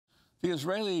The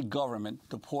Israeli government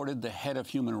deported the head of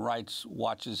Human Rights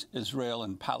Watch's Israel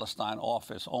and Palestine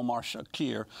office, Omar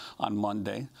Shakir, on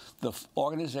Monday. The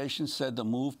organization said the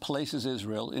move places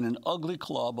Israel in an ugly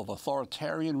club of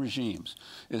authoritarian regimes.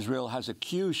 Israel has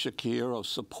accused Shakir of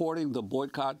supporting the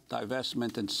Boycott,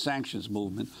 Divestment, and Sanctions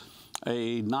movement,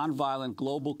 a nonviolent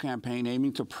global campaign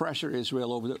aiming to pressure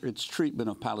Israel over its treatment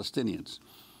of Palestinians.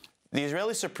 The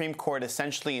Israeli Supreme Court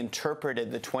essentially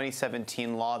interpreted the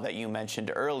 2017 law that you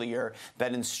mentioned earlier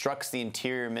that instructs the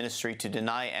Interior Ministry to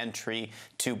deny entry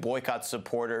to boycott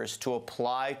supporters to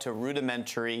apply to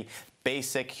rudimentary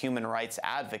basic human rights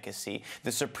advocacy.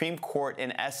 The Supreme Court,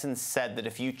 in essence, said that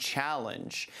if you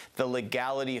challenge the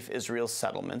legality of Israel's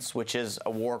settlements, which is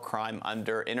a war crime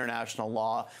under international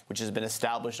law, which has been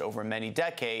established over many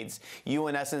decades, you,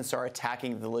 in essence, are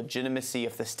attacking the legitimacy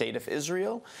of the state of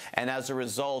Israel, and as a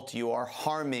result, you are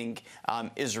harming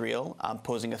Israel,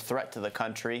 posing a threat to the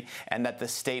country, and that the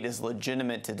state is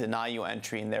legitimate to deny you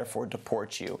entry and therefore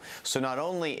deport you. So not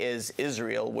only is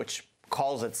Israel, which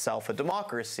calls itself a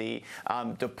democracy,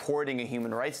 deporting a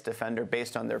human rights defender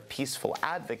based on their peaceful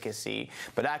advocacy,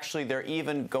 but actually they're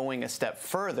even going a step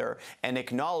further and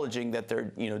acknowledging that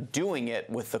they're doing it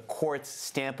with the court's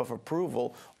stamp of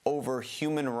approval over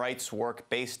human rights work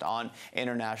based on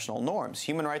international norms.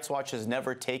 Human Rights Watch has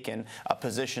never taken a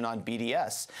position on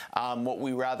BDS. What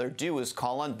we rather do is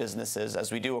call on businesses,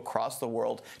 as we do across the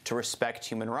world, to respect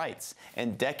human rights.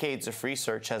 And decades of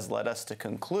research has led us to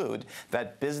conclude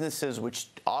that businesses which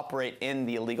operate in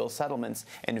the illegal settlements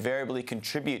invariably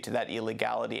contribute to that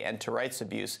illegality and to rights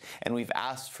abuse. And we've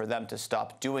asked for them to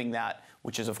stop doing that,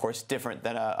 which is, of course, different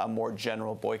than a more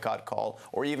general boycott call,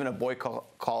 or even a boycott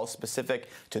call specific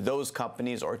to those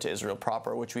companies or to Israel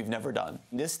proper, which we've never done.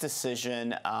 This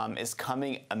decision is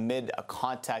coming amid a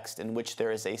context in which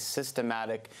there is a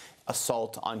systematic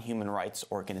assault on human rights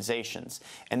organizations.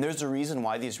 And there's a reason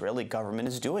why the Israeli government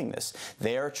is doing this.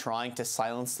 They are trying to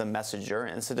silence the messenger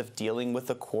instead of dealing with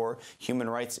the core human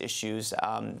rights issues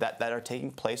that are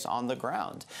taking place on the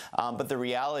ground. But the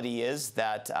reality is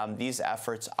that these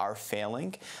efforts are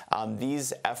failing.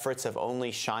 These efforts have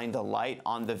only shined a light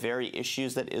on the very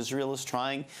issues that Israel is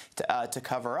trying to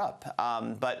cover up.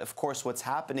 But of course, what's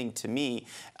happening to me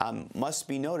must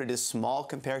be noted is small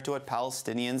compared to what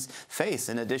Palestinians face.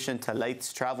 In addition to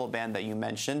Laith's travel ban that you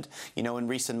mentioned, in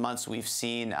recent months we've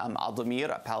seen Al-Damir,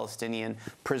 a Palestinian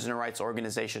prisoner rights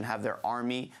organization, have their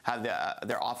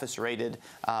office raided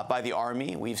by the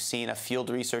army. We've seen a field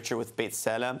researcher with Beit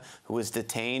Salem who was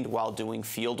detained while doing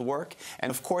field work.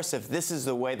 And of course, if this is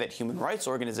the way that human rights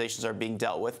organizations are being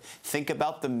dealt with, think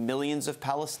about the millions of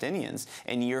Palestinians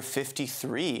in year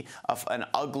 53 of an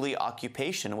ugly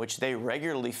occupation, in which they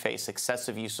regularly face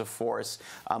excessive use of force,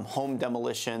 home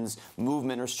demolitions,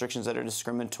 movement restrictions that are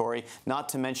discriminatory, not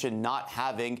to mention not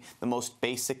having the most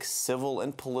basic civil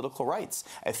and political rights.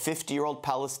 A 50-year-old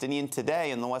Palestinian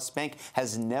today in the West Bank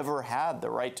has never had the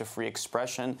right to free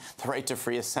expression, the right to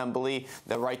free assembly,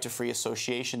 the right to free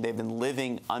association. They've been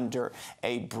living under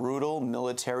a brutal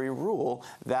military rule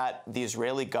that the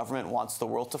Israeli government wants the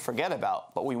world to forget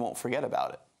about, but we won't forget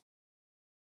about it.